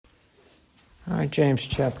All right, James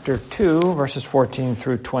chapter 2, verses 14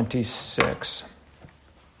 through 26.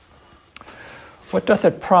 What doth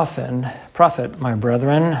it profit, my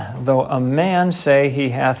brethren, though a man say he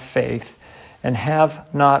hath faith, and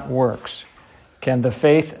have not works? Can the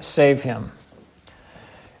faith save him?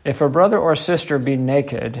 If a brother or sister be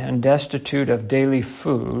naked, and destitute of daily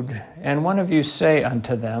food, and one of you say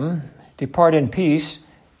unto them, Depart in peace,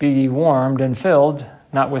 be ye warmed and filled,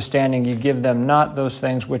 notwithstanding ye give them not those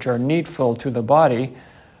things which are needful to the body,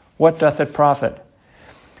 what doth it profit?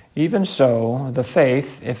 Even so, the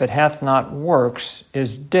faith, if it hath not works,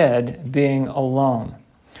 is dead, being alone.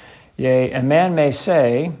 Yea, a man may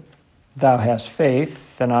say, Thou hast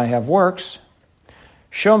faith, and I have works.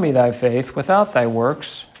 Show me thy faith without thy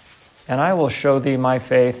works, and I will show thee my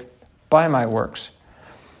faith by my works.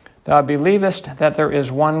 Thou believest that there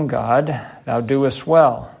is one God, thou doest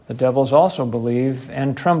well. The devils also believe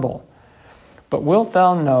and tremble. But wilt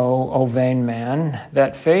thou know, O vain man,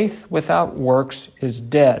 that faith without works is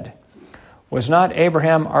dead? Was not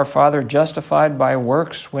Abraham our father justified by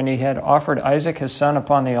works when he had offered Isaac his son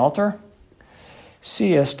upon the altar?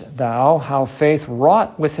 Seest thou how faith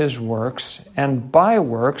wrought with his works, and by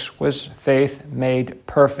works was faith made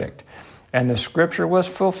perfect? And the scripture was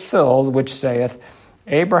fulfilled, which saith,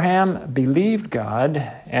 Abraham believed God,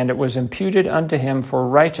 and it was imputed unto him for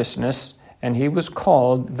righteousness, and he was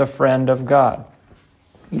called the friend of God.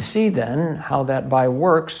 You see then how that by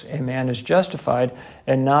works a man is justified,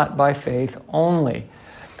 and not by faith only.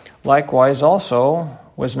 Likewise also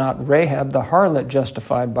was not Rahab the harlot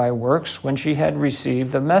justified by works when she had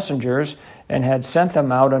received the messengers and had sent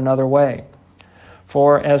them out another way?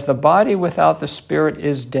 For as the body without the spirit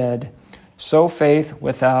is dead, so faith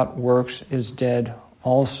without works is dead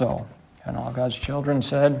also. And all God's children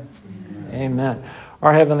said, Amen.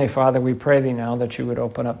 Our Heavenly Father, we pray thee now that you would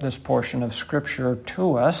open up this portion of Scripture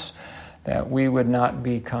to us, that we would not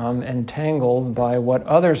become entangled by what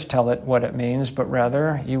others tell it what it means, but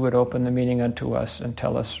rather you would open the meaning unto us and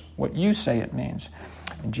tell us what you say it means.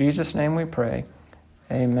 In Jesus' name we pray,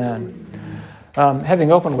 Amen.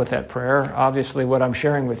 Having opened with that prayer, obviously what I'm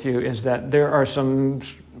sharing with you is that there are some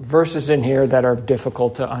verses in here that are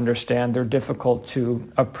difficult to understand. They're difficult to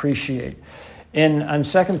appreciate. In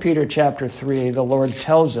 2 Peter chapter 3, the Lord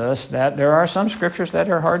tells us that there are some scriptures that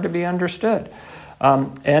are hard to be understood,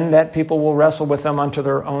 and that people will wrestle with them unto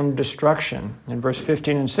their own destruction. In verse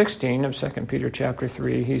 15 and 16 of 2 Peter chapter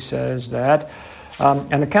 3, he says that,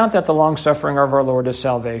 and account that the long-suffering of our Lord is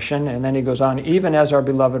salvation. And then he goes on, even as our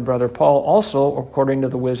beloved brother Paul also, according to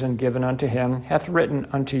the wisdom given unto him, hath written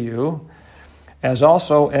unto you, as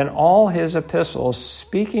also in all his epistles,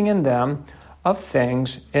 speaking in them of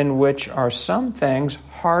things in which are some things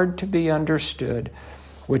hard to be understood,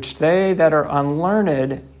 which they that are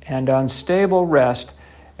unlearned and unstable wrest,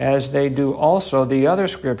 as they do also the other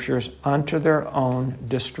scriptures, unto their own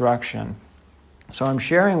destruction. So I'm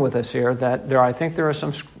sharing with us here that I think there are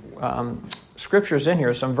some scriptures in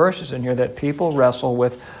here, some verses in here that people wrestle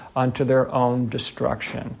with unto their own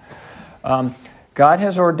destruction. God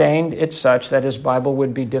has ordained it such that his Bible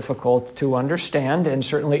would be difficult to understand, and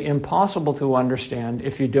certainly impossible to understand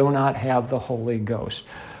if you do not have the Holy Ghost.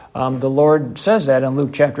 The Lord says that in Luke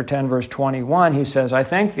chapter 10, verse 21. He says, I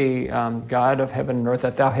thank thee, God of heaven and earth,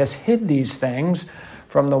 that thou hast hid these things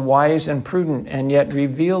from the wise and prudent, and yet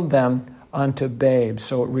revealed them unto babes.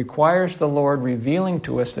 So it requires the Lord revealing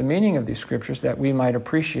to us the meaning of these scriptures that we might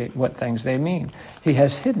appreciate what things they mean. He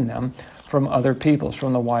has hidden them from other peoples,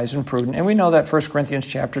 from the wise and prudent. And we know that 1 Corinthians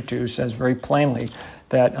chapter 2 says very plainly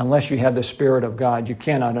that unless you have the Spirit of God, you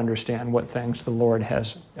cannot understand what things the Lord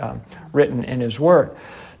has written in his Word.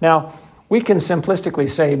 Now, we can simplistically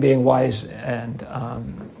say, being wise and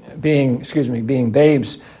being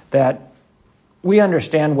babes, that we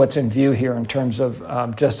understand what's in view here in terms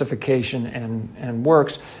of justification and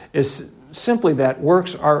works is simply that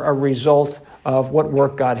works are a result of what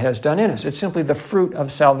work God has done in us. It's simply the fruit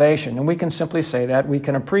of salvation. And we can simply say that, we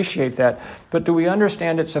can appreciate that. But do we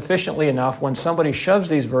understand it sufficiently enough when somebody shoves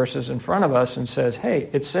these verses in front of us and says, hey,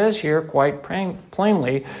 it says here quite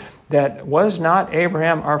plainly that was not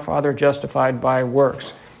Abraham our father justified by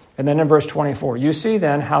works? And then in verse 24, you see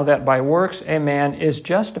then how that by works a man is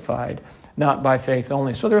justified, not by faith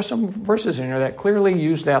only. So there are some verses in here that clearly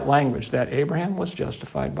use that language, that Abraham was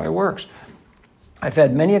justified by works. I've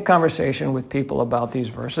had many a conversation with people about these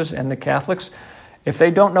verses, and the Catholics, if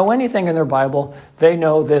they don't know anything in their Bible, they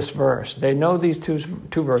know this verse. They know these two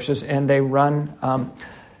verses, and they run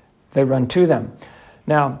to them.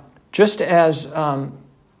 Now, just as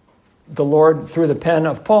the Lord, through the pen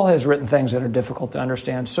of Paul, has written things that are difficult to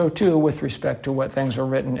understand. So too with respect to what things are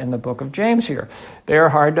written in the book of James here. They are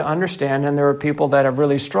hard to understand, and there are people that have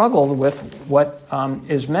really struggled with what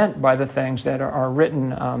is meant by the things that are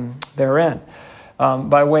written therein.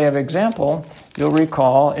 By way of example, you'll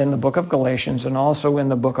recall in the book of Galatians and also in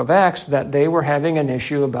the book of Acts that they were having an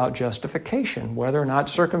issue about justification, whether or not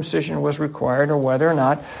circumcision was required or whether or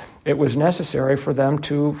not it was necessary for them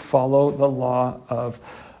to follow the law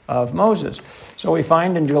of Moses. So we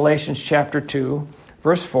find in Galatians chapter 2,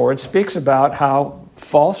 verse 4, it speaks about how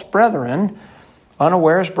false brethren,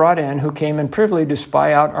 unawares brought in, who came in privily to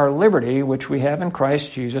spy out our liberty, which we have in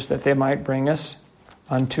Christ Jesus, that they might bring us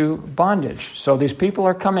unto bondage. So these people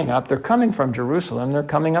are coming up. They're coming from Jerusalem. They're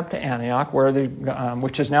coming up to Antioch,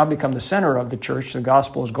 which has now become the center of the church. The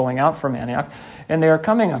gospel is going out from Antioch. And they are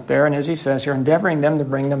coming up there, and as he says here, endeavoring them to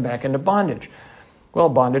bring them back into bondage. Well,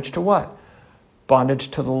 bondage to what?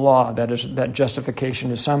 Bondage to the law. That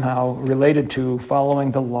justification is somehow related to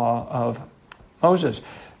following the law of Moses.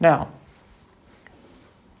 Now,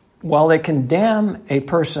 while they can damn a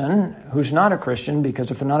person who's not a Christian,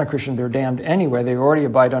 because if they're not a Christian, they're damned anyway, they already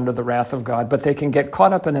abide under the wrath of God, but they can get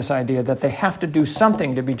caught up in this idea that they have to do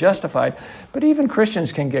something to be justified. But even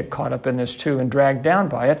Christians can get caught up in this too and dragged down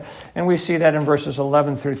by it. And we see that in verses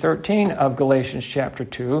 11 through 13 of Galatians chapter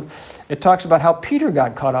 2. It talks about how Peter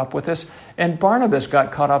got caught up with this, and Barnabas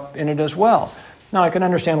got caught up in it as well. Now, I can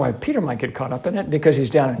understand why Peter might get caught up in it, because he's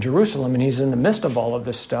down in Jerusalem and he's in the midst of all of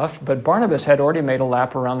this stuff. But Barnabas had already made a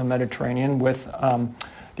lap around the Mediterranean with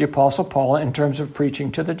the Apostle Paul in terms of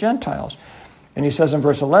preaching to the Gentiles. And he says in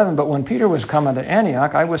verse 11, "But when Peter was come unto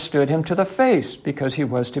Antioch, I withstood him to the face, because he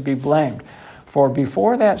was to be blamed. For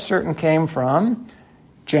before that certain came from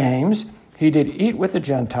James, he did eat with the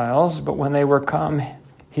Gentiles, but when they were come,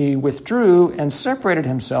 he withdrew and separated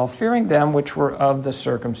himself, fearing them which were of the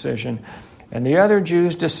circumcision. And the other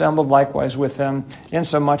Jews dissembled likewise with them,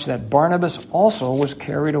 insomuch that Barnabas also was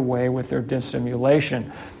carried away with their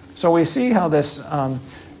dissimulation." So we see how this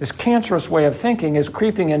cancerous way of thinking is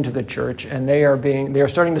creeping into the church, and they are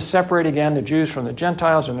starting to separate again the Jews from the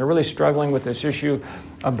Gentiles, and they're really struggling with this issue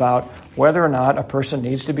about whether or not a person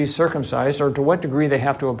needs to be circumcised, or to what degree they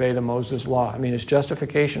have to obey the Moses law. I mean, is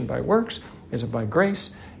justification by works? Is it by grace?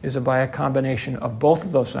 Is it by a combination of both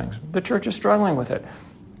of those things? The church is struggling with it.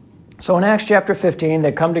 So in Acts chapter 15,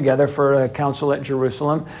 they come together for a council at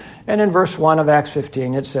Jerusalem. And in verse 1 of Acts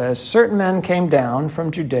 15, it says, "Certain men came down from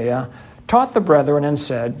Judea, taught the brethren, and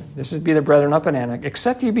said," this would be the brethren up in Antioch,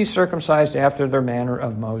 "except ye be circumcised after the manner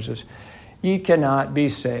of Moses, ye cannot be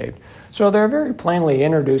saved." So they're very plainly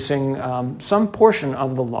introducing some portion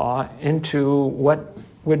of the law into what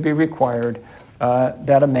would be required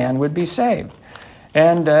that a man would be saved.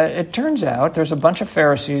 And it turns out there's a bunch of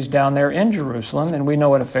Pharisees down there in Jerusalem, and we know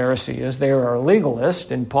what a Pharisee is. They are a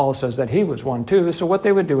legalist, and Paul says that he was one too. So what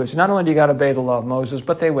they would do is not only do you got to obey the law of Moses,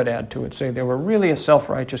 but they would add to it, say they were really a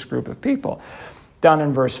self-righteous group of people. Down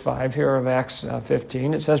in verse 5 here of Acts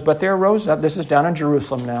 15, it says, "But there rose up," this is down in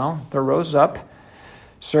Jerusalem now, "there rose up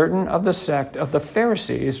certain of the sect of the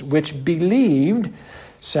Pharisees, which believed,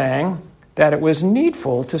 saying that it was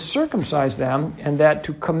needful to circumcise them, and that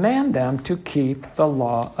to command them to keep the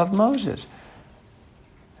law of Moses."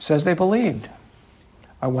 It says they believed.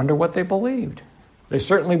 I wonder what they believed. They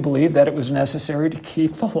certainly believed that it was necessary to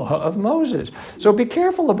keep the law of Moses. So be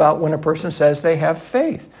careful about when a person says they have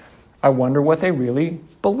faith. I wonder what they really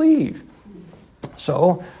believe.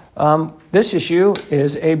 So this issue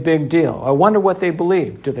is a big deal. I wonder what they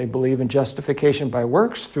believe. Do they believe in justification by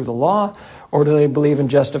works through the law? Or do they believe in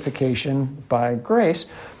justification by grace?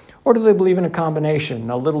 Or do they believe in a combination,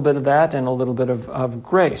 a little bit of that and a little bit of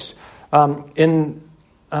grace? In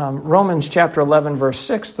Romans chapter 11, verse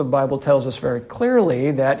 6, the Bible tells us very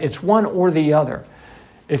clearly that it's one or the other.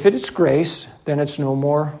 If it is grace, then it's no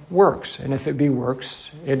more works. And if it be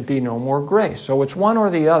works, it'd be no more grace. So it's one or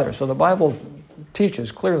the other. So the Bible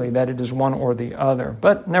teaches clearly that it is one or the other.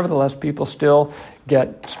 But nevertheless, people still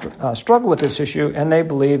struggle with this issue, and they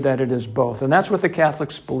believe that it is both. And that's what the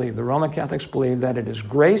Catholics believe. The Roman Catholics believe that it is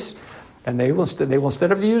grace, and they will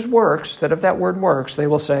instead of use works, instead of that word works, they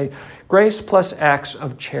will say grace plus acts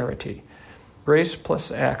of charity. Grace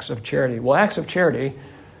plus acts of charity. Well, acts of charity,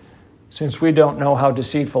 since we don't know how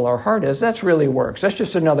deceitful our heart is, that's really works. That's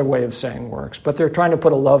just another way of saying works. But they're trying to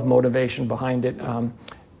put a love motivation behind it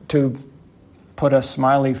to put a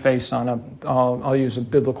smiley face on I'll use a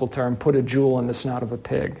biblical term, put a jewel in the snout of a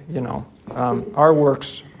pig, Our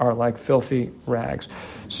works are like filthy rags.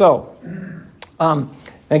 So,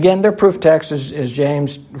 again, their proof text is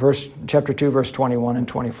James chapter 2, verse 21 and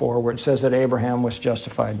 24, where it says that Abraham was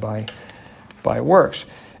justified by works.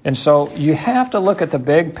 And so you have to look at the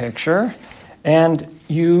big picture, and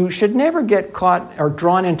you should never get caught or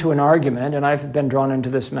drawn into an argument, and I've been drawn into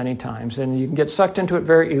this many times, and you can get sucked into it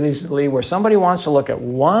very easily, where somebody wants to look at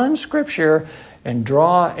one scripture and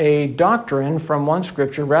draw a doctrine from one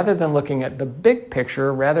scripture rather than looking at the big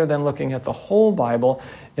picture, rather than looking at the whole Bible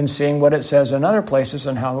and seeing what it says in other places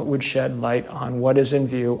and how it would shed light on what is in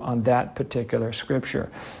view on that particular scripture.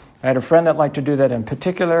 I had a friend that liked to do that in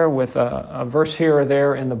particular with a verse here or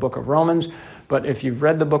there in the book of Romans. But if you've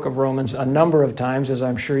read the book of Romans a number of times, as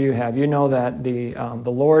I'm sure you have, you know that the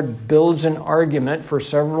Lord builds an argument for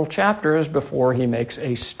several chapters before he makes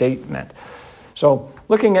a statement. So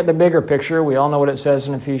looking at the bigger picture, we all know what it says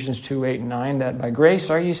in Ephesians 2, 8, and 9, that by grace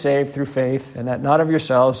are ye saved through faith, and that not of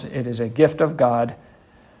yourselves, it is a gift of God,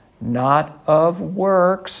 not of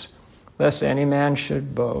works, lest any man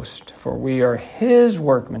should boast. For we are his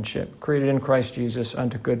workmanship, created in Christ Jesus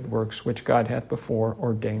unto good works, which God hath before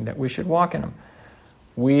ordained that we should walk in them.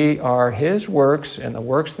 We are his works, and the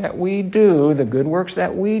works that we do, the good works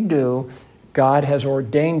that we do, God has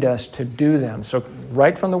ordained us to do them. So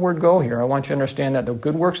right from the word go here, I want you to understand that the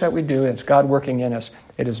good works that we do, it's God working in us.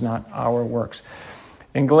 It is not our works.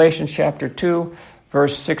 In Galatians chapter 2,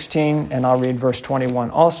 verse 16, and I'll read verse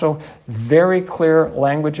 21 also. Very clear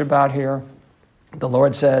language about here. The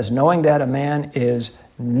Lord says, knowing that a man is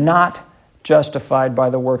not justified by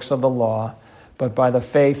the works of the law, but by the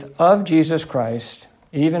faith of Jesus Christ,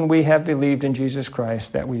 even we have believed in Jesus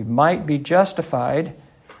Christ, that we might be justified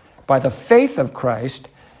by the faith of Christ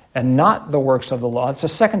and not the works of the law. It's the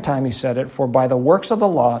second time he said it. For by the works of the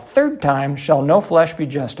law, third time, shall no flesh be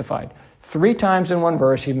justified. 3 times in one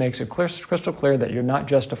verse, he makes it crystal clear that you're not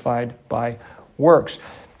justified by works.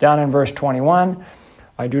 Down in verse 21,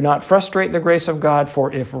 I do not frustrate the grace of God,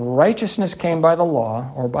 for if righteousness came by the law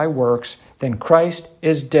or by works, then Christ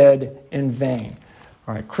is dead in vain.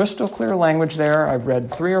 All right, crystal clear language there. I've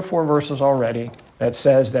read 3 or 4 verses already that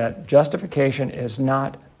says that justification is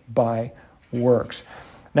not by works.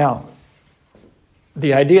 Now,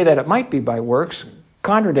 the idea that it might be by works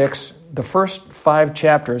contradicts the first 5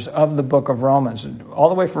 chapters of the book of Romans. All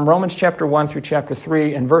the way from Romans chapter 1 through chapter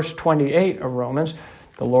 3 and verse 28 of Romans,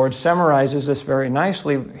 the Lord summarizes this very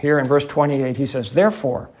nicely here in verse 28. He says,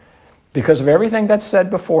 therefore, because of everything that's said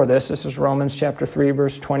before this is Romans chapter 3,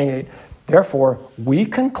 verse 28, therefore, we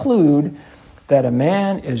conclude that a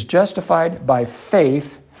man is justified by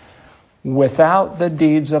faith without the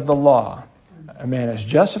deeds of the law. A man is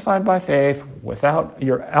justified by faith without,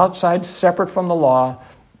 you're outside, separate from the law.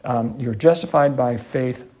 You're justified by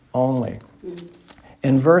faith only.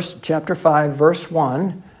 In chapter 5, verse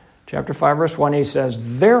 1, he says,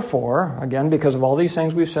 therefore, again, because of all these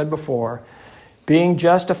things we've said before, being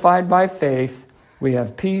justified by faith, we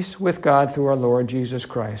have peace with God through our Lord Jesus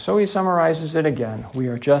Christ. So he summarizes it again. We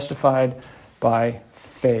are justified by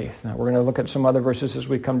faith. Now, we're going to look at some other verses as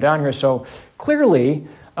we come down here. So clearly,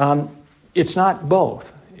 it's not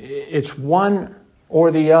both. It's one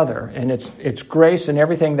or the other. And it's grace and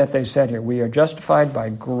everything that they said here. We are justified by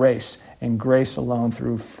grace, and grace alone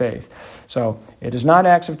through faith. So it is not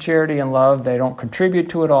acts of charity and love. They don't contribute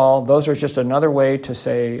to it all. Those are just another way to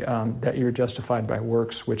say that you're justified by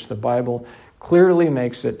works, which the Bible clearly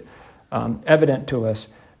makes it evident to us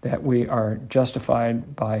that we are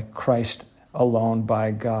justified by Christ alone,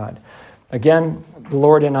 by God. Again, the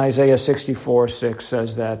Lord in Isaiah 64:6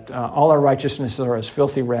 says that all our righteousnesses are as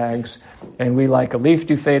filthy rags, and we like a leaf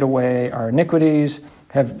do fade away. Our iniquities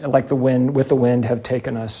have, like the wind, with the wind, have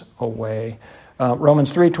taken us away.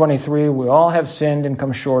 Romans 3:23, we all have sinned and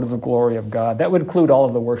come short of the glory of God. That would include all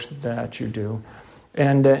of the works that you do.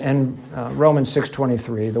 And Romans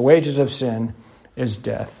 6:23, the wages of sin is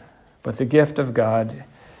death, but the gift of God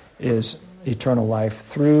is eternal life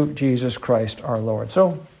through Jesus Christ our Lord.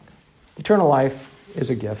 So, eternal life is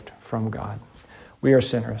a gift from God. We are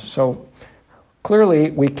sinners. So, clearly,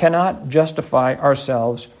 we cannot justify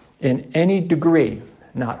ourselves in any degree,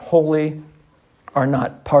 not wholly or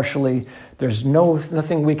not partially. There's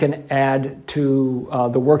nothing we can add to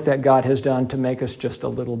the work that God has done to make us just a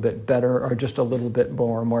little bit better or just a little bit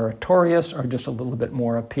more meritorious or just a little bit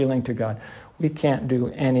more appealing to God. We can't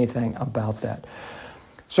do anything about that.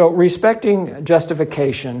 So respecting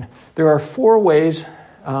justification, there are 4 ways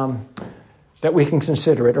that we can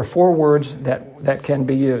consider it, or 4 words that can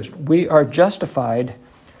be used. We are justified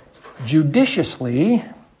judiciously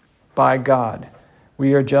by God.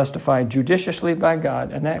 We are justified judiciously by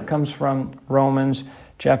God, and that comes from Romans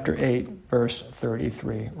chapter 8, verse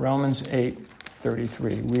 33. Romans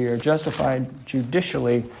 8:33. We are justified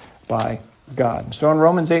judicially by God. So in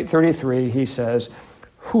Romans 8:33, he says,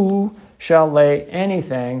 who shall lay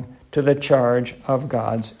anything to the charge of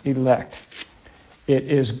God's elect. It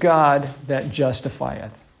is God that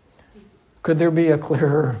justifieth. Could there be a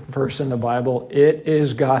clearer verse in the Bible? It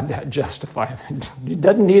is God that justifieth. He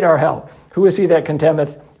doesn't need our help. Who is he that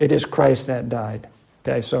condemneth? It is Christ that died.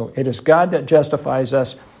 Okay, so it is God that justifies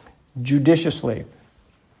us judiciously.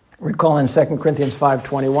 Recall in 2 Corinthians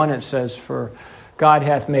 5:21 it says, "For God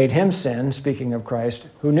hath made him sin," speaking of Christ,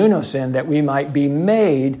 "who knew no sin, that we might be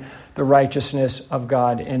made the righteousness of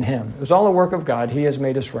God in him." It was all a work of God. He has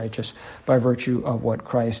made us righteous by virtue of what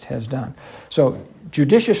Christ has done. So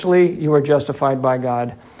judiciously, you are justified by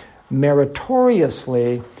God.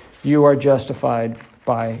 Meritoriously, you are justified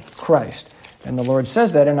by Christ. And the Lord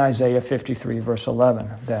says that in Isaiah 53, verse 11,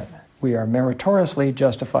 that we are meritoriously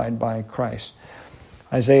justified by Christ.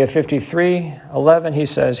 Isaiah 53:11, he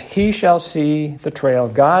says, "He shall see the trail,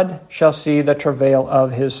 God shall see the travail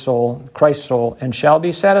of his soul, Christ's soul, and shall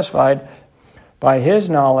be satisfied. By his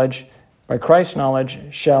knowledge, by Christ's knowledge,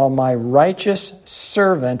 shall my righteous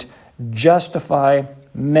servant justify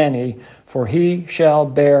many, for he shall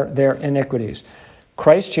bear their iniquities."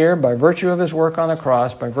 Christ here, by virtue of his work on the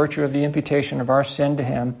cross, by virtue of the imputation of our sin to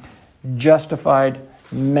him, justified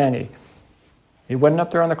many. He wasn't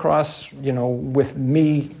up there on the cross, with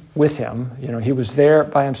me, with him. He was there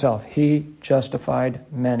by himself. He justified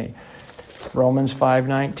many. Romans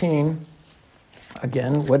 5:19,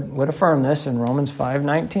 again, would affirm this. In Romans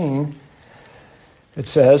 5:19, it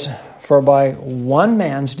says, "For by one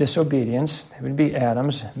man's disobedience," it would be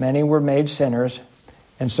Adam's, "many were made sinners,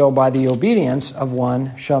 and so by the obedience of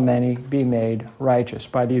one shall many be made righteous."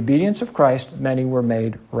 By the obedience of Christ, many were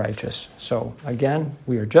made righteous. So again,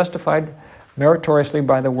 we are justified meritoriously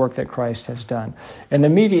by the work that Christ has done. And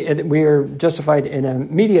we are justified in a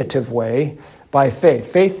mediative way by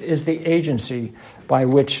faith. Faith is the agency by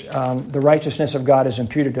which the righteousness of God is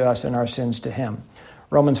imputed to us and our sins to him.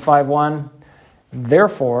 Romans 5:1,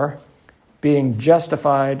 "Therefore, being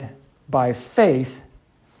justified by faith,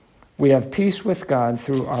 we have peace with God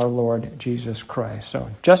through our Lord Jesus Christ." So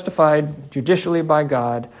justified judicially by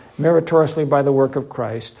God, meritoriously by the work of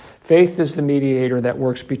Christ. Faith is the mediator that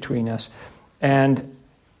works between us. And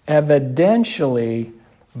evidentially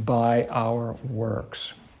by our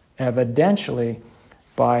works. Evidentially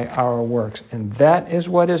by our works. And that is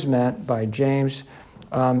what is meant by James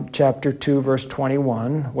chapter 2, verse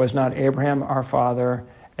 21. "Was not Abraham our father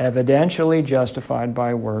evidentially justified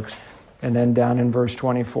by works?" And then down in verse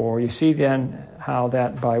 24, you see then how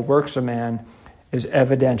that by works a man is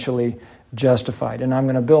evidentially justified. And I'm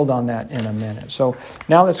going to build on that in a minute. So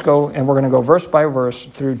now let's go, and we're going to go verse by verse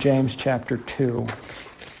through James chapter 2,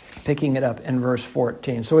 picking it up in verse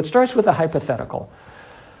 14. So it starts with a hypothetical.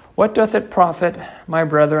 "What doth it profit, my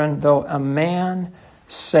brethren, though a man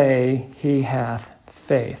say he hath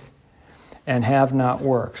faith, and have not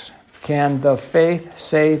works? Can the faith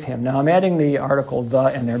save him?" Now I'm adding the article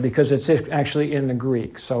 "the" in there because it's actually in the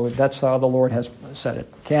Greek. So that's how the Lord has said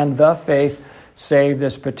it. Can the faith save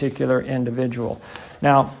this particular individual?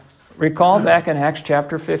 Now, recall back in Acts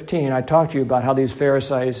chapter 15, I talked to you about how these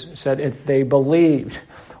Pharisees said if they believed.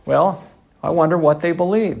 Well, I wonder what they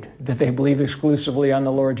believed. Did they believe exclusively on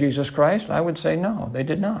the Lord Jesus Christ? I would say no, they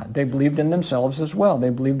did not. They believed in themselves as well. They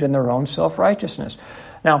believed in their own self-righteousness.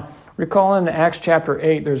 Now, recall in Acts chapter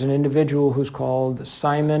 8, there's an individual who's called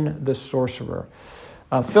Simon the sorcerer.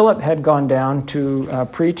 Philip had gone down to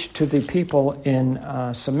preach to the people in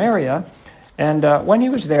Samaria. And when he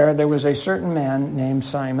was there was a certain man named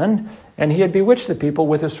Simon, and he had bewitched the people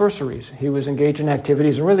with his sorceries. He was engaged in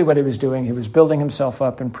activities, and really what he was doing, he was building himself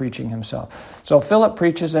up and preaching himself. So Philip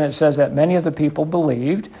preaches, and it says that many of the people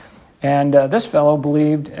believed, and this fellow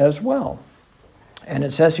believed as well. And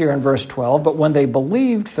it says here in verse 12, "But when they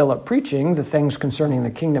believed Philip preaching the things concerning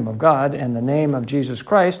the kingdom of God and the name of Jesus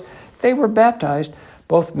Christ, they were baptized,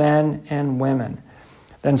 both men and women.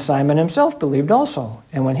 Then Simon himself believed also,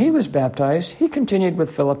 and when he was baptized, he continued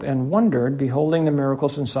with Philip and wondered, beholding the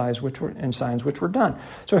miracles and signs which were done."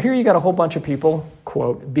 So here you got a whole bunch of people,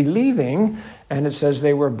 quote, believing, and it says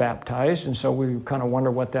they were baptized, and so we kind of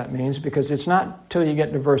wonder what that means, because it's not till you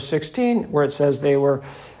get to verse 16 where it says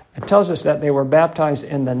it tells us that they were baptized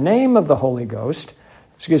in the name of the Holy Ghost.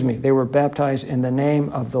 They were baptized in the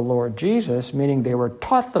name of the Lord Jesus, meaning they were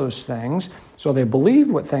taught those things, so they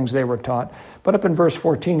believed what things they were taught. But up in verse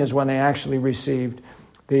 14 is when they actually received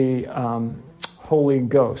the Holy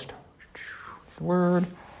Ghost. Word.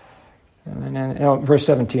 Verse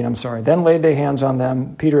 17, I'm sorry. "Then laid they hands on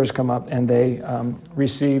them." Peter has come up, and they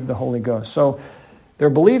received the Holy Ghost. So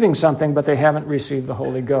they're believing something, but they haven't received the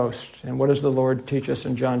Holy Ghost. And what does the Lord teach us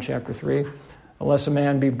in John chapter 3? "Unless a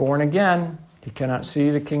man be born again, He cannot see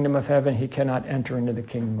the kingdom of heaven. He cannot enter into the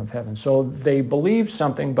kingdom of heaven. So they believed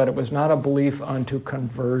something, but it was not a belief unto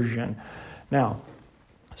conversion. Now,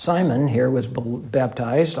 Simon here was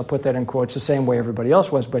baptized. I'll put that in quotes the same way everybody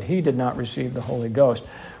else was, but he did not receive the Holy Ghost.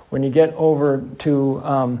 When you get over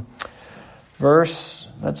to verse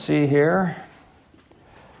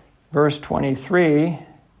 23,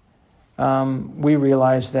 we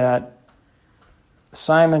realize that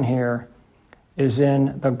Simon here is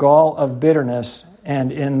in the gall of bitterness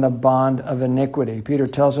and in the bond of iniquity. Peter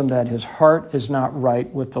tells him that his heart is not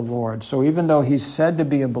right with the Lord. So even though he's said to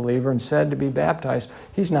be a believer and said to be baptized,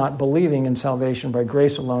 he's not believing in salvation by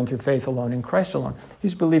grace alone, through faith alone, in Christ alone.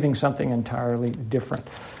 He's believing something entirely different.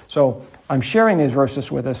 So I'm sharing these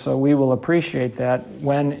verses with us so we will appreciate that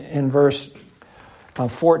when in verse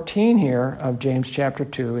 14 here of James chapter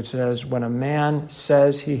 2, it says, when a man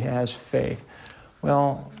says he has faith.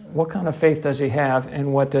 Well, what kind of faith does he have,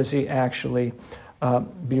 and what does he actually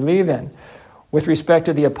believe in? With respect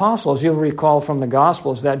to the apostles, you'll recall from the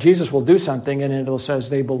Gospels that Jesus will do something, and it says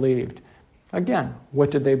they believed. Again,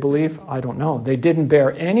 what did they believe? I don't know. They didn't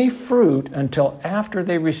bear any fruit until after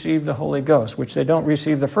they received the Holy Ghost, which they don't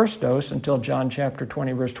receive the first dose until John chapter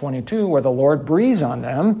 20, verse 22, where the Lord breathes on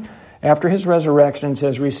them after his resurrection and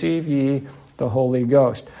says, receive ye the Holy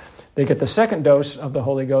Ghost. They get the second dose of the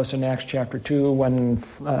Holy Ghost in Acts chapter 2 when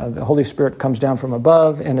the Holy Spirit comes down from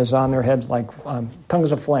above and is on their heads like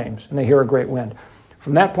tongues of flames, and they hear a great wind.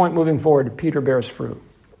 From that point moving forward, Peter bears fruit.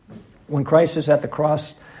 When Christ is at the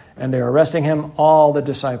cross and they're arresting him, all the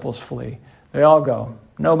disciples flee. They all go.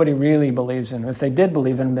 Nobody really believes in him. If they did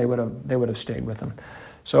believe in him, they would have stayed with him.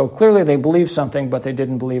 So clearly they believed something, but they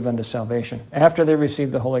didn't believe unto salvation. After they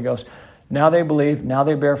received the Holy Ghost, now they believe, now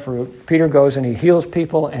they bear fruit. Peter goes and he heals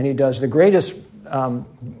people, and he does the greatest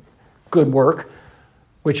good work,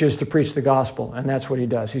 which is to preach the gospel. And that's what he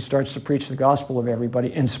does. He starts to preach the gospel of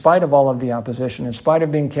everybody. In spite of all of the opposition, in spite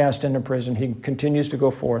of being cast into prison, he continues to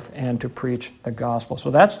go forth and to preach the gospel. So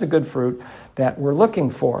that's the good fruit that we're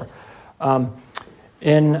looking for.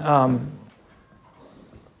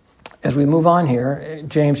 As we move on here,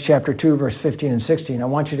 James chapter 2, verse 15 and 16, I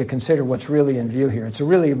want you to consider what's really in view here. It's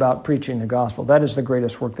really about preaching the gospel. That is the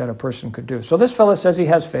greatest work that a person could do. So this fellow says he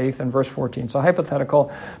has faith in verse 14. So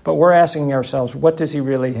hypothetical, but we're asking ourselves, what does he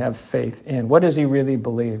really have faith in? What does he really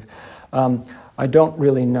believe? I don't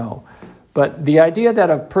really know. But the idea that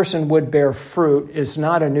a person would bear fruit is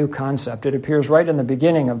not a new concept. It appears right in the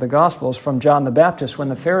beginning of the Gospels from John the Baptist when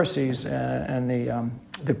the Pharisees and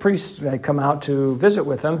the priests they come out to visit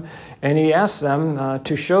with him, and he asks them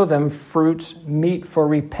to show them fruits meet for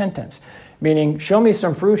repentance, meaning show me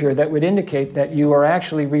some fruit here that would indicate that you are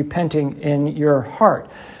actually repenting in your heart.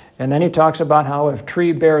 And then he talks about how if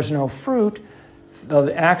tree bears no fruit,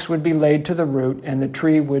 the axe would be laid to the root and the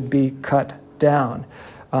tree would be cut down.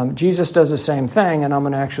 Jesus does the same thing, and I'm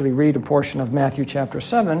going to actually read a portion of Matthew chapter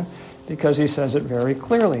 7 because he says it very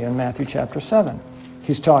clearly in Matthew chapter 7.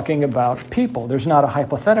 He's talking about people. There's not a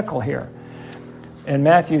hypothetical here. In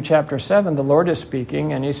Matthew chapter 7, the Lord is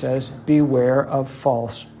speaking, and he says, beware of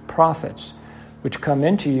false prophets, which come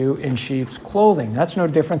into you in sheep's clothing. That's no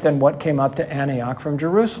different than what came up to Antioch from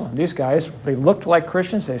Jerusalem. These guys, they looked like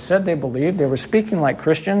Christians. They said they believed. They were speaking like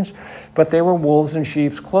Christians, but they were wolves in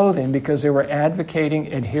sheep's clothing because they were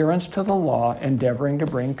advocating adherence to the law, endeavoring to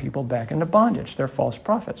bring people back into bondage. They're false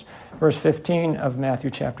prophets. Verse 15 of Matthew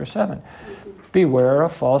chapter 7. Beware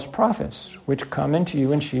of false prophets, which come into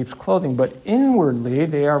you in sheep's clothing, but inwardly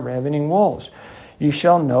they are ravening wolves. You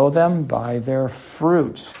shall know them by their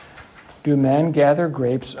fruits. Do men gather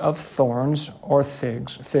grapes of thorns or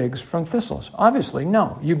figs from thistles? Obviously,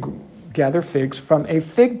 no. You gather figs from a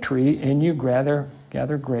fig tree, and you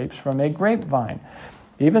gather grapes from a grapevine.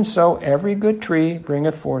 Even so, every good tree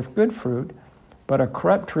bringeth forth good fruit, but a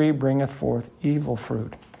corrupt tree bringeth forth evil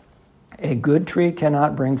fruit. A good tree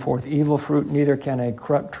cannot bring forth evil fruit, neither can a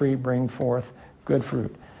corrupt tree bring forth good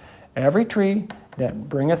fruit. Every tree that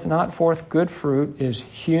bringeth not forth good fruit is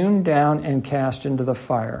hewn down and cast into the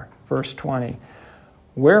fire. Verse 20,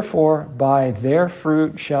 wherefore by their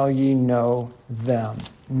fruit shall ye know them,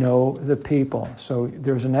 know the people. So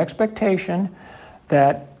there's an expectation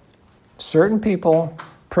that certain people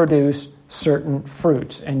produce certain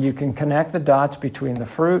fruits, and you can connect the dots between the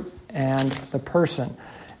fruit and the person.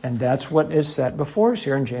 And that's what is set before us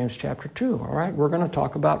here in James chapter 2. All right, we're going to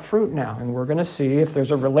talk about fruit now, and we're going to see if there's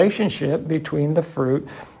a relationship between the fruit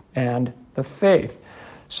and the faith.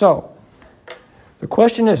 So, the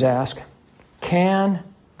question is asked, can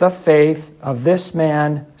the faith of this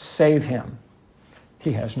man save him?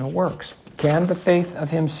 He has no works. Can the faith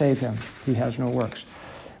of him save him? He has no works.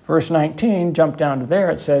 Verse 19, jump down to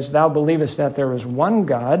there, it says, thou believest that there is one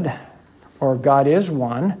God, or God is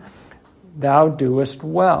one, thou doest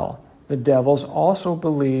well. The devils also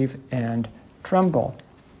believe and tremble.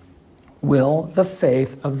 Will the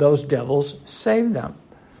faith of those devils save them?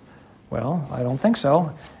 Well, I don't think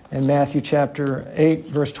so. In Matthew chapter 8,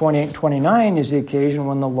 verse 28 and 29 is the occasion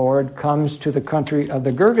when the Lord comes to the country of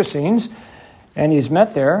the Gergesenes, and he's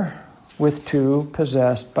met there with two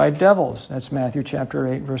possessed by devils. That's Matthew chapter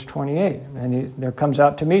 8, verse 28. And there comes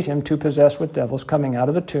out to meet him two possessed with devils coming out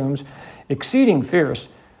of the tombs, exceeding fierce,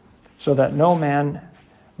 so that no man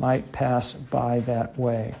might pass by that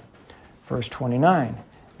way. Verse 29,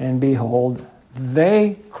 and behold,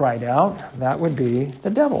 they cried out, that would be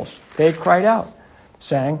the devils. They cried out,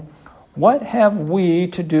 saying, what have we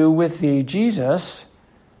to do with thee, Jesus,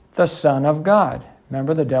 the Son of God?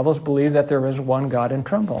 Remember, the devils believe that there is one God and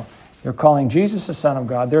tremble. They're calling Jesus the Son of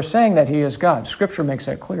God. They're saying that he is God. Scripture makes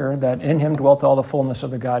that clear, that in him dwelt all the fullness of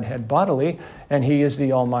the Godhead bodily, and he is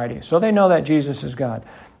the Almighty. So they know that Jesus is God.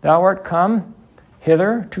 Thou art come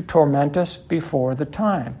hither to torment us before the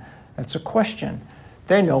time. That's a question.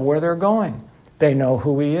 They know where they're going. They know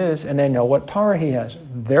who he is, and they know what power he has.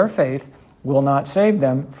 Their faith will not save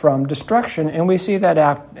them from destruction, and we see that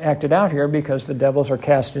acted out here because the devils are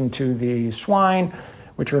cast into the swine,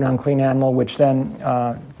 which are an unclean animal, which then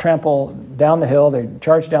trample down the hill, they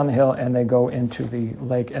charge down the hill, and they go into the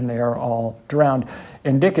lake, and they are all drowned,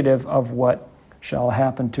 indicative of what shall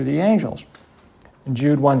happen to the angels. In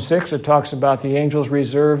Jude 1:6, it talks about the angels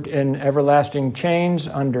reserved in everlasting chains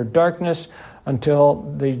under darkness until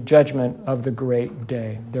the judgment of the great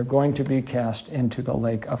day. They're going to be cast into the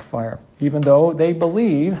lake of fire, even though they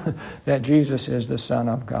believe that Jesus is the Son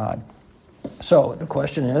of God. So the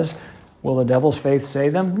question is, will the devil's faith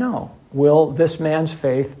save them? No. Will this man's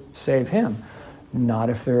faith save him?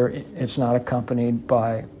 Not if it's not accompanied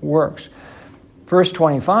by works. Verse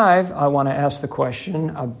 25, I want to ask the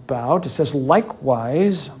question about, it says,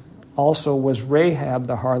 likewise also was Rahab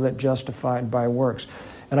the harlot justified by works.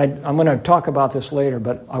 And I'm going to talk about this later,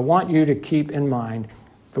 but I want you to keep in mind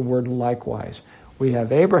the word likewise. We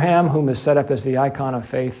have Abraham, whom is set up as the icon of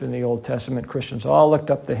faith in the Old Testament. Christians all looked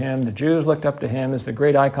up to him. The Jews looked up to him as the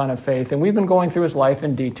great icon of faith. And we've been going through his life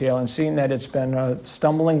in detail and seeing that it's been a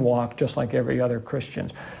stumbling walk, just like every other Christian.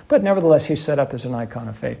 But nevertheless, he's set up as an icon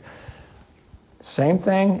of faith. Same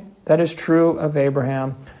thing that is true of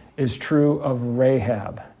Abraham is true of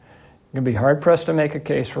Rahab. You're going to be hard-pressed to make a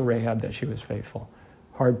case for Rahab that she was faithful.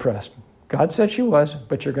 Hard-pressed. God said she was,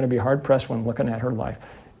 but you're going to be hard-pressed when looking at her life.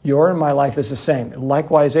 Your and my life is the same.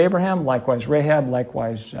 Likewise Abraham, likewise Rahab,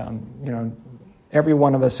 likewise every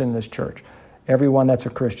one of us in this church, everyone that's a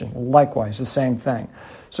Christian, likewise the same thing.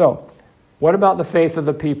 So what about the faith of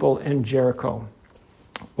the people in Jericho?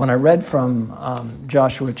 When I read from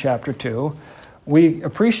Joshua chapter 2, we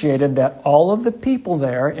appreciated that all of the people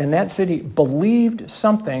there in that city believed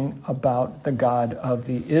something about the God of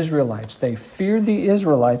the Israelites. They feared the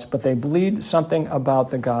Israelites, but they believed something about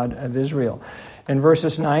the God of Israel. In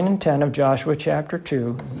verses 9 and 10 of Joshua chapter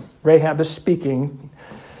 2, Rahab is speaking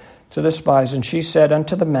to the spies, and she said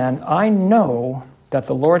unto the men, I know that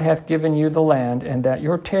the Lord hath given you the land, and that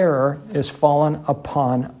your terror is fallen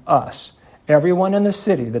upon us. Everyone in the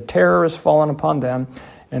city, the terror is fallen upon them,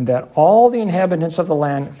 and that all the inhabitants of the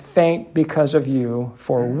land faint because of you.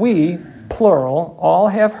 For we, plural, all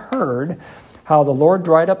have heard how the Lord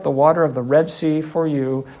dried up the water of the Red Sea for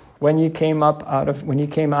you when ye came out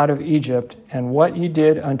of Egypt, and what ye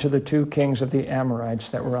did unto the two kings of the Amorites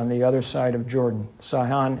that were on the other side of Jordan,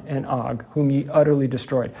 Sihon and Og, whom ye utterly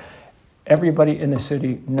destroyed. Everybody in the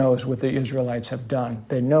city knows what the Israelites have done.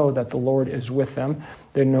 They know that the Lord is with them.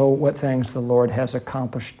 They know what things the Lord has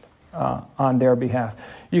accomplished on their behalf.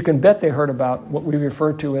 You can bet they heard about what we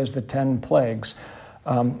refer to as the 10 plagues,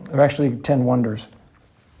 or actually 10 wonders.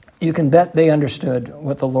 You can bet they understood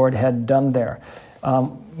what the Lord had done there.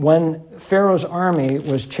 When Pharaoh's army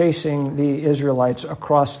was chasing the Israelites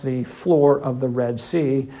across the floor of the Red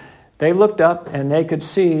Sea, they looked up and they could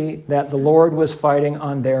see that the Lord was fighting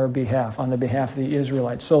on their behalf, on the behalf of the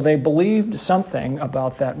Israelites. So they believed something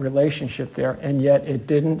about that relationship there, and yet it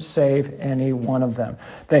didn't save any one of them.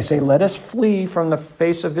 They say, let us flee from the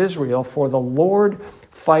face of Israel, for the Lord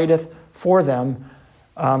fighteth for them,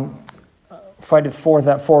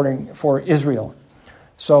 for Israel.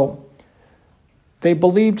 So they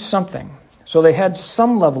believed something. So they had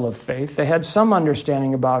some level of faith. They had some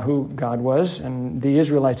understanding about who God was, and the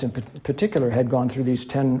Israelites in particular had gone through these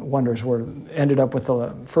 10 wonders where ended up with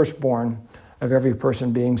the firstborn of every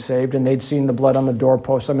person being saved, and they'd seen the blood on the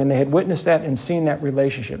doorpost. I mean, they had witnessed that and seen that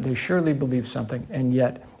relationship. They surely believed something, and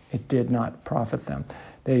yet it did not profit them.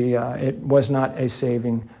 It was not a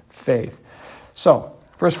saving faith. So,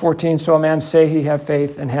 verse 14, so a man say he have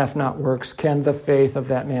faith and hath not works. Can the faith of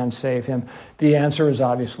that man save him? The answer is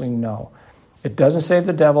obviously no. It doesn't save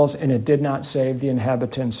the devils, and it did not save the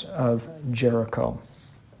inhabitants of Jericho.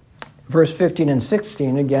 Verse 15 and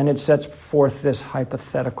 16, again, it sets forth this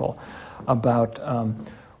hypothetical about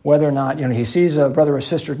whether or not, he sees a brother or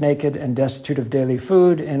sister naked and destitute of daily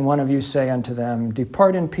food, and one of you say unto them,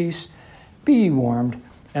 depart in peace, be ye warmed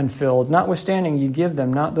and filled. Notwithstanding ye give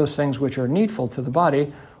them not those things which are needful to the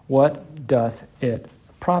body, what doth it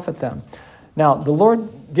profit them? Now, the Lord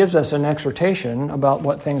gives us an exhortation about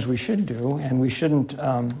what things we should do, and we shouldn't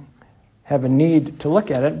have a need to look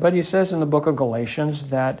at it, but he says in the book of Galatians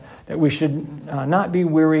that we should not be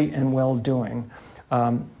weary in well-doing.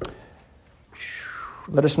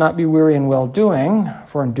 Let us not be weary in well-doing,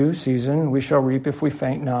 for in due season we shall reap if we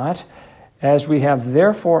faint not. As we have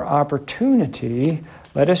therefore opportunity,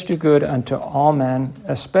 let us do good unto all men,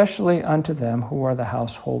 especially unto them who are the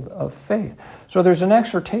household of faith. So there's an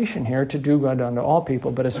exhortation here to do good unto all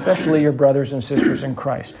people, but especially your brothers and sisters in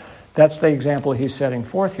Christ. That's the example he's setting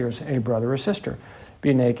forth here as a brother or sister.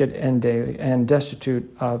 Be naked and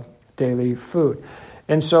destitute of daily food.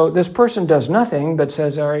 And so this person does nothing but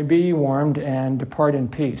says, all right, be ye warmed and depart in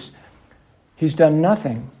peace. He's done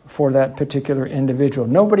nothing for that particular individual.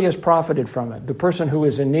 Nobody has profited from it. The person who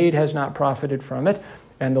is in need has not profited from it,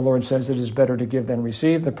 and the Lord says it is better to give than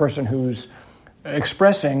receive. The person who's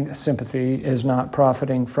expressing sympathy is not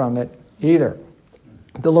profiting from it either.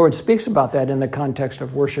 The Lord speaks about that in the context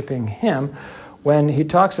of worshiping Him when He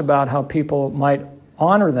talks about how people might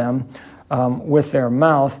honor them with their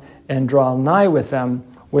mouth and draw nigh with them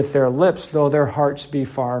with their lips, though their hearts be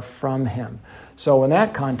far from Him. So in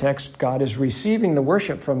that context, God is receiving the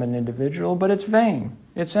worship from an individual, but it's vain,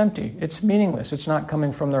 it's empty, it's meaningless, it's not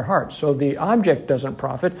coming from their heart. So the object doesn't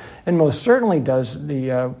profit, and most certainly does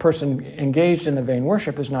the person engaged in the vain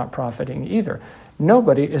worship is not profiting either.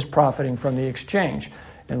 Nobody is profiting from the exchange.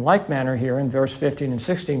 In like manner here in verse 15 and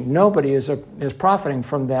 16, nobody is profiting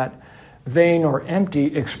from that vain or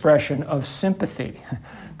empty expression of sympathy.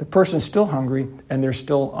 The person's still hungry and they're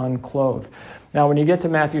still unclothed. Now, when you get to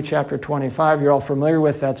Matthew chapter 25, you're all familiar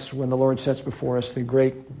with, that's when the Lord sets before us the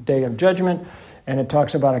great day of judgment, and it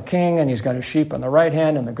talks about a king, and he's got a sheep on the right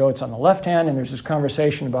hand and the goats on the left hand, and there's this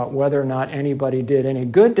conversation about whether or not anybody did any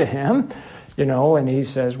good to him, and he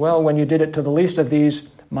says, well, when you did it to the least of these,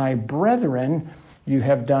 my brethren, you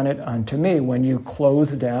have done it unto me. When you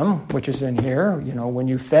clothed them, which is in here, when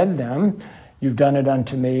you fed them, you've done it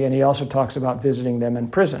unto me. And he also talks about visiting them in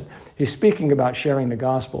prison. He's speaking about sharing the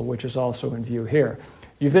gospel, which is also in view here.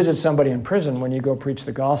 You visit somebody in prison when you go preach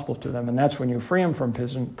the gospel to them, and that's when you free them from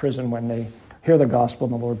prison when they hear the gospel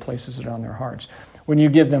and the Lord places it on their hearts. When you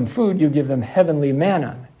give them food, you give them heavenly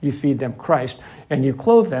manna. You feed them Christ, and you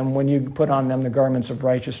clothe them when you put on them the garments of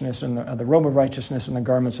righteousness and the robe of righteousness and the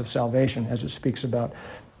garments of salvation, as it speaks about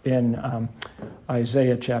in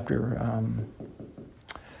Isaiah chapter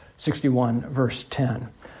 61, verse 10.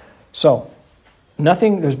 So,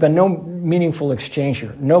 there's been no meaningful exchange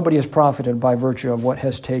here. Nobody has profited by virtue of what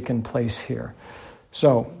has taken place here.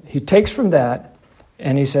 So, he takes from that,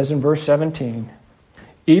 and he says in verse 17,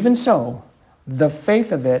 even so, the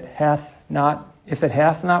faith of it hath not, if it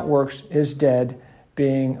hath not works, is dead,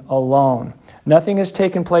 being alone. Nothing has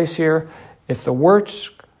taken place here. If the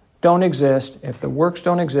works don't exist,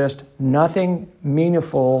 nothing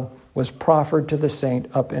meaningful was proffered to the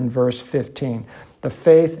saint up in verse 15. The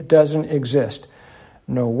faith doesn't exist.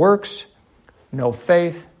 No works, no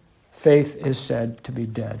faith. Faith is said to be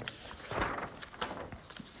dead.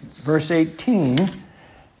 Verse 18,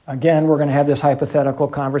 again, we're going to have this hypothetical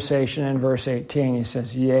conversation in verse 18. He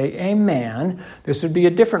says, yea, a man, this would be a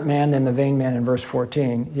different man than the vain man in verse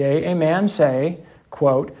 14. Yea, a man say,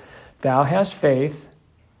 quote, thou hast faith,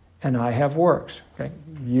 and I have works. Okay?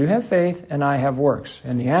 You have faith, and I have works.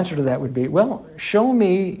 And the answer to that would be, well, show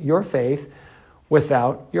me your faith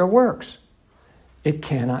without your works. It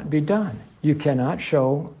cannot be done. You cannot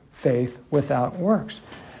show faith without works.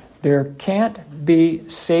 There can't be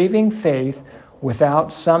saving faith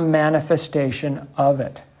without some manifestation of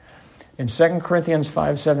it. In 2 Corinthians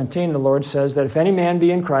 5:17, the Lord says that if any man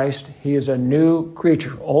be in Christ, he is a new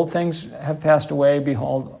creature. Old things have passed away,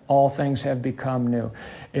 behold, all things have become new.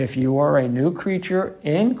 If you are a new creature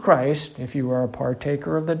in Christ, if you are a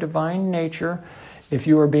partaker of the divine nature, if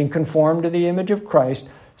you are being conformed to the image of Christ,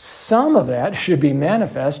 some of that should be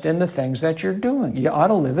manifest in the things that you're doing. You ought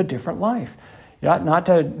to live a different life. You ought not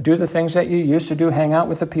to do the things that you used to do, hang out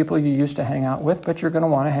with the people you used to hang out with, but you're going to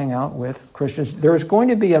want to hang out with Christians. There's going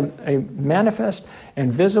to be a manifest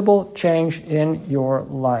and visible change in your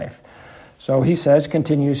life. So he says,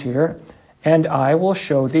 continues here, and I will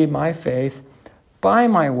show thee my faith by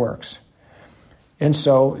my works. And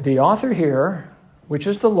so the author here, which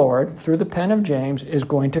is the Lord, through the pen of James, is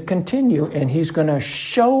going to continue, and he's going to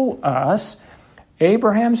show us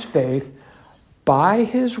Abraham's faith by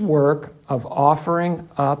his work of offering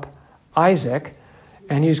up Isaac,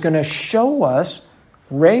 and he's going to show us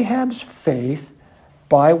Rahab's faith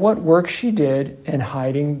by what work she did in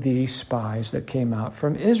hiding the spies that came out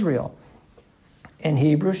from Israel. In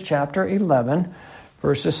Hebrews chapter 11,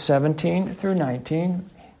 verses 17 through 19,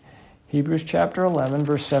 Hebrews chapter 11,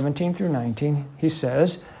 verse 17 through 19, he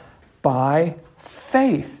says, by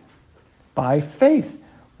faith,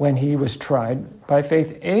 when he was tried, by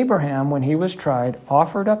faith Abraham, when he was tried,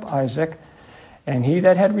 offered up Isaac, and he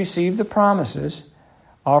that had received the promises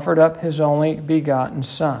offered up his only begotten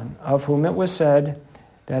son, of whom it was said,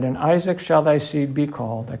 that in Isaac shall thy seed be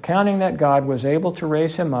called, accounting that God was able to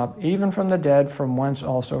raise him up, even from the dead, from whence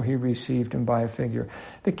also he received him by a figure.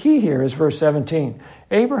 The key here is verse 17.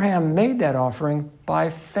 Abraham made that offering by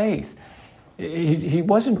faith. He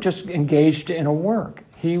wasn't just engaged in a work.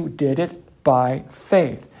 He did it by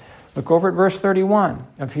faith. Look over at verse 31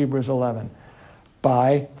 of Hebrews 11.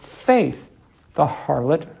 By faith, the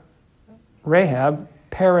harlot Rahab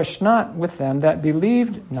perished not with them that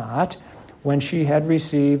believed not, when she had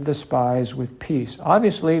received the spies with peace.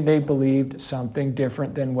 Obviously, they believed something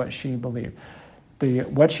different than what she believed.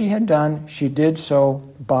 What she had done, she did so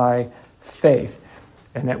by faith.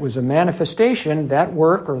 And that was a manifestation, that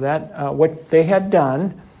work or that what they had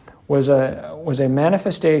done was a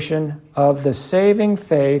manifestation of the saving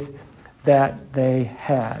faith that they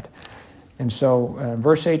had. And so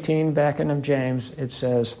verse 18 back in James, it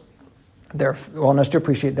says, I want us to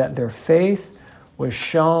appreciate that their faith was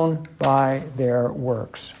shown by their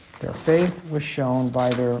works. Their faith was shown by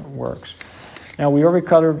their works. Now, we already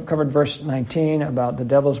covered verse 19 about the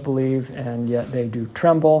devils believe and yet they do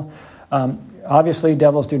tremble. Obviously,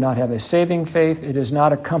 devils do not have a saving faith. It is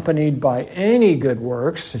not accompanied by any good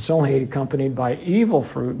works. It's only accompanied by evil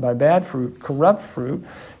fruit, by bad fruit, corrupt fruit.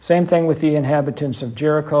 Same thing with the inhabitants of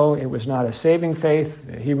Jericho. It was not a saving faith.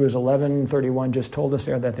 Hebrews 11:31 just told us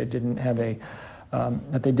there that they didn't have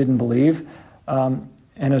that they didn't believe. And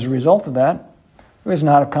as a result of that, it was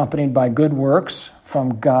not accompanied by good works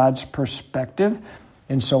from God's perspective.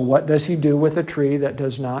 And so what does he do with a tree that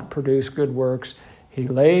does not produce good works? He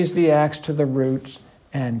lays the axe to the roots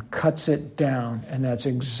and cuts it down. And that's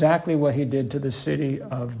exactly what he did to the city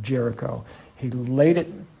of Jericho. He laid it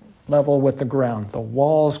level with the ground. The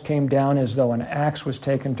walls came down as though an axe was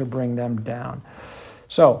taken to bring them down.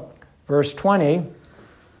 So, verse 20,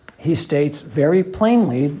 he states very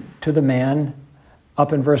plainly to the man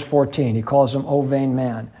up in verse 14. He calls him, O vain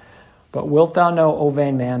man. But wilt thou know, O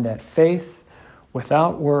vain man, that faith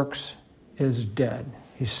without works is dead.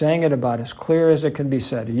 He's saying it about as clear as it can be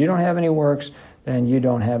said. If you don't have any works, then you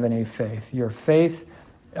don't have any faith. Your faith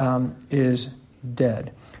is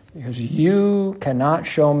dead. Because you cannot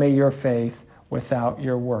show me your faith without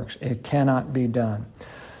your works. It cannot be done.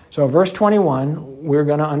 So verse 21, we're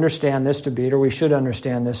going to understand this to be, or we should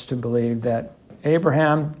understand this to believe, that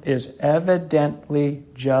Abraham is evidently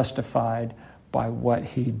justified by what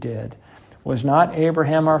he did. Was not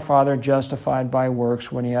Abraham our father justified by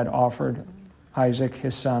works when he had offered Isaac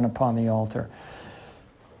his son upon the altar?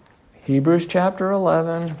 Hebrews chapter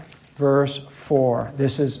 11, verse 4.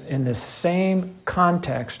 This is in the same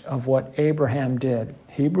context of what Abraham did.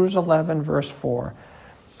 Hebrews 11, verse 4.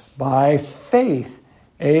 By faith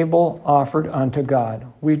Abel offered unto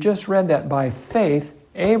God. We just read that by faith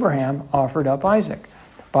Abraham offered up Isaac.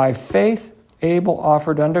 By faith Abel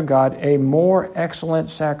offered unto God a more excellent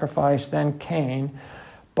sacrifice than Cain,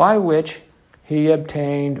 by which he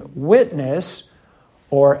obtained witness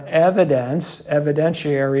or evidence,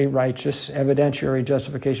 evidentiary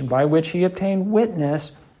justification, by which he obtained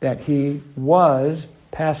witness that he was,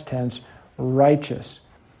 past tense, righteous.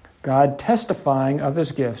 God testifying of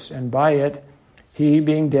his gifts, and by it he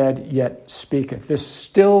being dead yet speaketh. This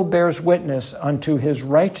still bears witness unto his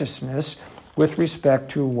righteousness with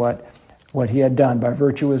respect to what he had done by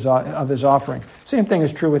virtue of his offering. Same thing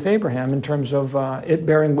is true with Abraham in terms of it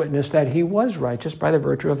bearing witness that he was righteous by the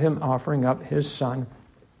virtue of him offering up his son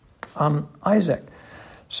Isaac.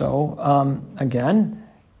 So again,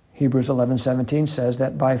 Hebrews 11:17 says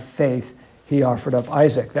that by faith he offered up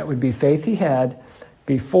Isaac. That would be faith he had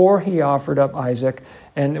before he offered up Isaac,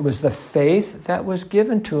 and it was the faith that was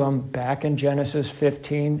given to him back in Genesis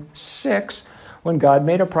 15:6, when God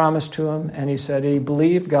made a promise to him, and he said he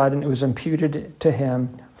believed God, and it was imputed to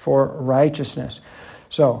him for righteousness.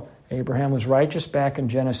 So Abraham was righteous back in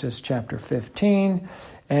Genesis chapter 15,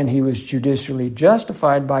 and he was judicially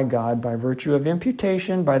justified by God by virtue of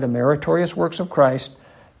imputation by the meritorious works of Christ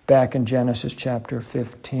back in Genesis chapter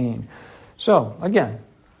 15. So, again,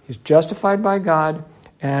 he's justified by God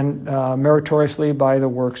and meritoriously by the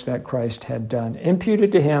works that Christ had done,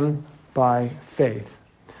 imputed to him by faith.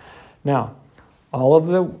 Now, all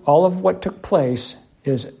of what took place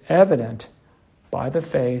is evident by the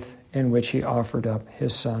faith in which he offered up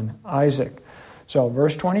his son Isaac. So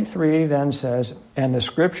verse 23 then says, and the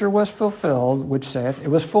scripture was fulfilled, which saith, it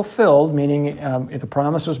was fulfilled, meaning the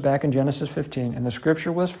promise was back in Genesis 15, and the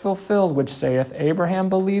scripture was fulfilled, which saith, Abraham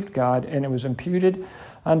believed God, and it was imputed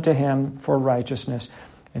unto him for righteousness,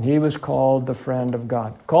 and he was called the friend of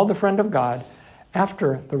God. Called the friend of God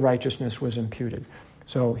after the righteousness was imputed.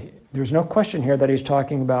 So there's no question here that he's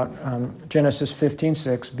talking about Genesis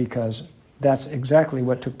 15:6, because that's exactly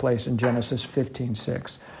what took place in Genesis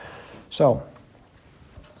 15:6. So,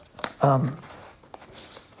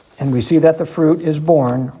 and we see that the fruit is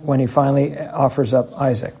born when he finally offers up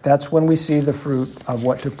Isaac. That's when we see the fruit of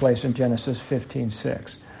what took place in Genesis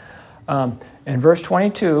 15:6. In verse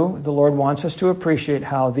 22, the Lord wants us to appreciate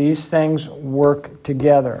how these things work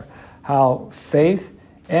together, how faith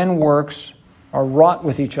and works are wrought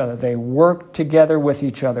with each other. They work together with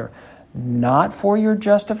each other. Not for your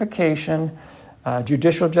justification,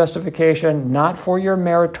 judicial justification, not for your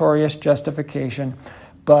meritorious justification,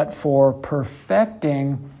 but for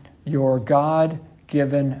perfecting your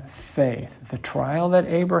God-given faith. The trial that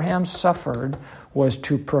Abraham suffered was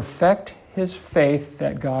to perfect his faith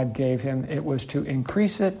that God gave him. It was to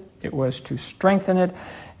increase it. It was to strengthen it.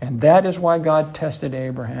 And that is why God tested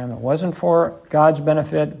Abraham. It wasn't for God's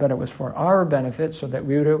benefit, but it was for our benefit, so that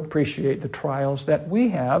we would appreciate the trials that we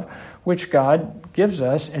have, which God gives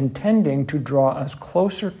us, intending to draw us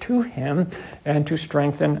closer to him and to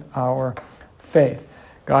strengthen our faith.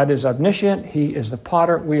 God is omniscient. He is the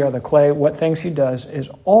potter. We are the clay. What things he does is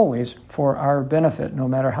always for our benefit, no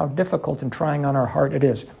matter how difficult and trying on our heart it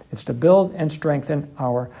is. It's to build and strengthen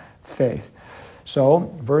our faith.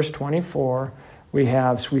 So, verse 24, we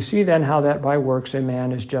see then how that by works a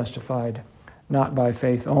man is justified, not by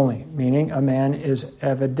faith only, meaning a man is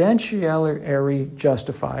evidentiary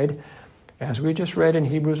justified. As we just read in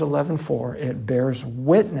Hebrews 11:4, it bears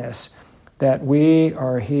witness that he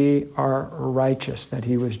are righteous, that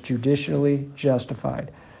he was judicially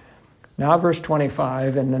justified. Now verse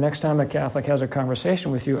 25, and the next time a Catholic has a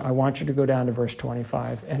conversation with you, I want you to go down to verse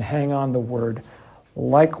 25 and hang on the word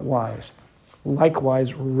likewise.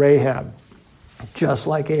 Likewise, Rahab. Just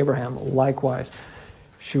like Abraham, likewise.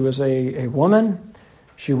 She was a woman,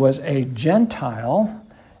 she was a Gentile,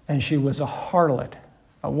 and she was a harlot.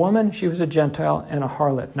 A woman, she was a Gentile, and a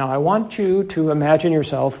harlot. Now, I want you to imagine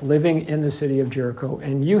yourself living in the city of Jericho,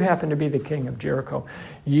 and you happen to be the king of Jericho.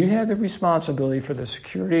 You have the responsibility for the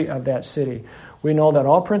security of that city. We know that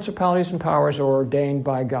all principalities and powers are ordained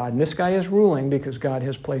by God, and this guy is ruling because God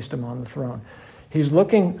has placed him on the throne. He's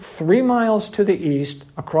looking 3 miles to the east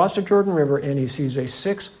across the Jordan River, and he sees a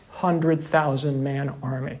 600,000-man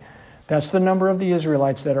army. That's the number of the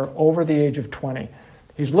Israelites that are over the age of 20.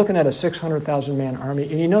 He's looking at a 600,000-man army,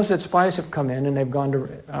 and he knows that spies have come in, and they've gone to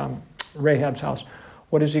Rahab's house.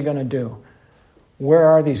 What is he going to do? Where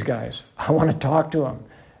are these guys? I want to talk to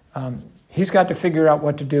them. He's got to figure out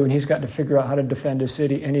what to do, and he's got to figure out how to defend his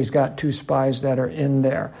city, and he's got 2 spies that are in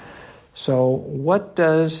there. So what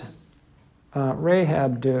does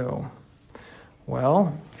Rahab do?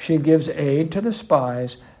 Well, she gives aid to the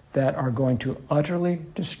spies that are going to utterly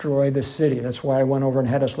destroy the city. That's why I went over and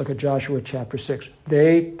had us look at Joshua chapter 6.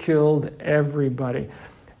 They killed everybody.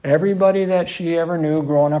 Everybody that she ever knew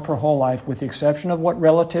growing up her whole life, with the exception of what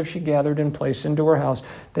relatives she gathered and placed into her house,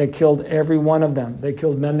 they killed every one of them. They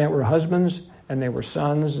killed men that were husbands, and they were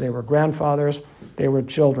sons, they were grandfathers, they were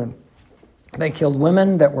children. They killed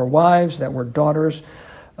women that were wives, that were daughters.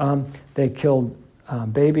 They killed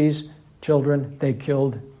babies, children. They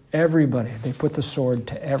killed everybody. They put the sword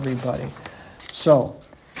to everybody. So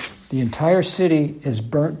the entire city is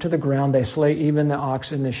burnt to the ground. They slay even the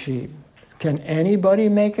ox and the sheep. Can anybody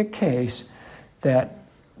make a case that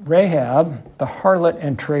Rahab, the harlot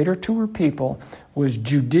and traitor to her people, was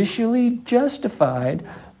judicially justified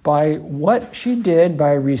by what she did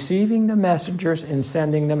by receiving the messengers and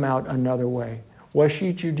sending them out another way? Was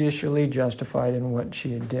she judicially justified in what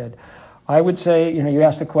she did? I would say, you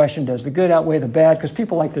ask the question, does the good outweigh the bad? Because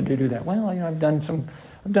people like to do that. Well, I've done some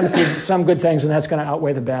good things, and that's going to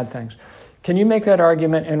outweigh the bad things. Can you make that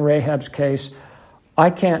argument in Rahab's case?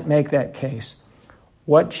 I can't make that case.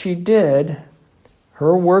 what she did,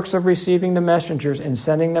 her works of receiving the messengers and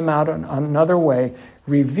sending them out on another way,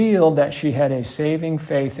 revealed that she had a saving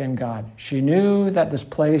faith in God. She knew that this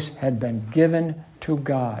place had been given to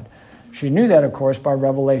God. She knew that, of course, by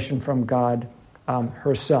revelation from God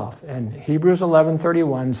herself. And Hebrews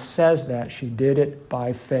 11:31 says that she did it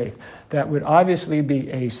by faith. That would obviously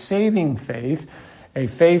be a saving faith, a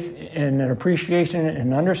faith in an appreciation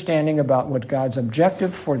and understanding about what God's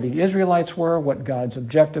objective for the Israelites were, what God's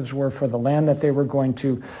objectives were for the land that they were going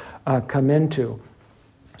to come into.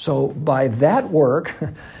 So by that work,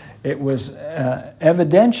 it was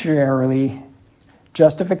evidentiary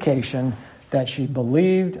justification that she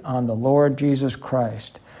believed on the Lord Jesus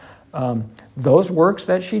Christ. Those works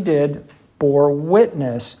that she did bore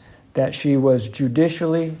witness that she was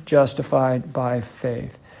judicially justified by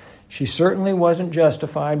faith. She certainly wasn't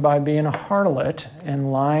justified by being a harlot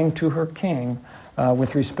and lying to her king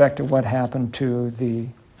with respect to what happened to the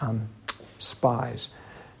spies.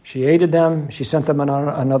 She aided them. She sent them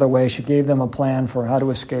another way. She gave them a plan for how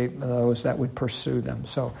to escape those that would pursue them.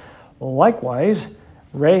 So likewise,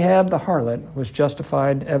 Rahab the harlot was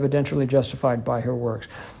justified, evidentially justified by her works.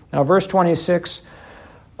 Now, verse 26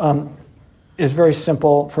 is very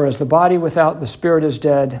simple. For as the body without the spirit is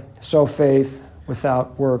dead, so faith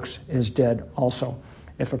without works is dead also.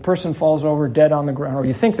 If a person falls over dead on the ground, or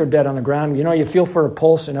you think they're dead on the ground, you feel for a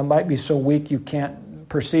pulse and it might be so weak you can't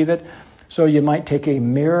perceive it. So you might take a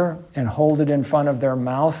mirror and hold it in front of their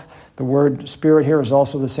mouth. The word spirit here is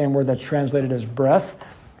also the same word that's translated as breath.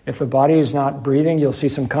 If the body is not breathing, you'll see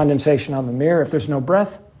some condensation on the mirror. If there's no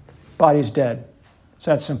breath, body's dead. It's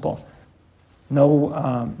that simple.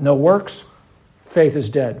 No works, faith is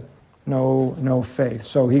dead. No faith.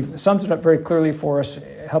 So he sums it up very clearly for us,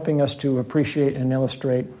 helping us to appreciate and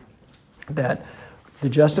illustrate that the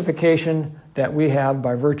justification that we have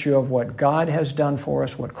by virtue of what God has done for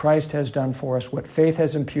us, what Christ has done for us, what faith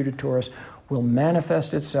has imputed to us, will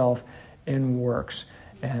manifest itself in works.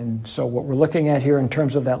 And so what we're looking at here in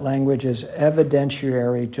terms of that language is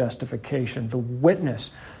evidentiary justification, the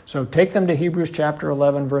witness. So take them to Hebrews chapter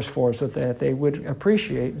 11, verse 4, so that they would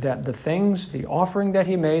appreciate that the things, the offering that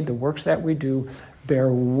he made, the works that we do, bear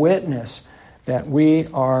witness that we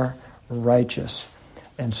are righteous.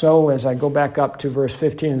 And so as I go back up to verse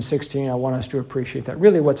 15 and 16, I want us to appreciate that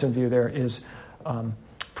really what's in view there is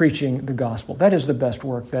preaching the gospel. That is the best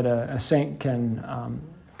work that a saint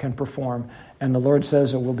can perform. And the Lord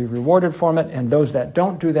says it will be rewarded for it, and those that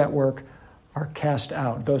don't do that work are cast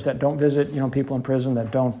out. Those that don't visit, people in prison,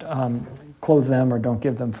 that don't clothe them or don't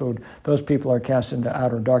give them food, those people are cast into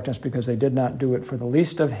outer darkness because they did not do it for the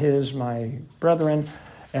least of my brethren,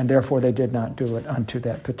 and therefore they did not do it unto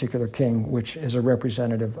that particular king, which is a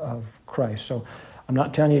representative of Christ. So I'm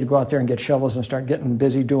not telling you to go out there and get shovels and start getting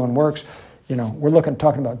busy doing works. We're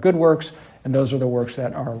talking about good works, and those are the works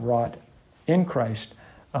that are wrought in Christ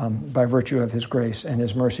by virtue of his grace and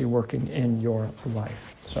his mercy working in your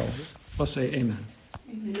life. So let's say amen.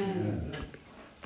 Amen.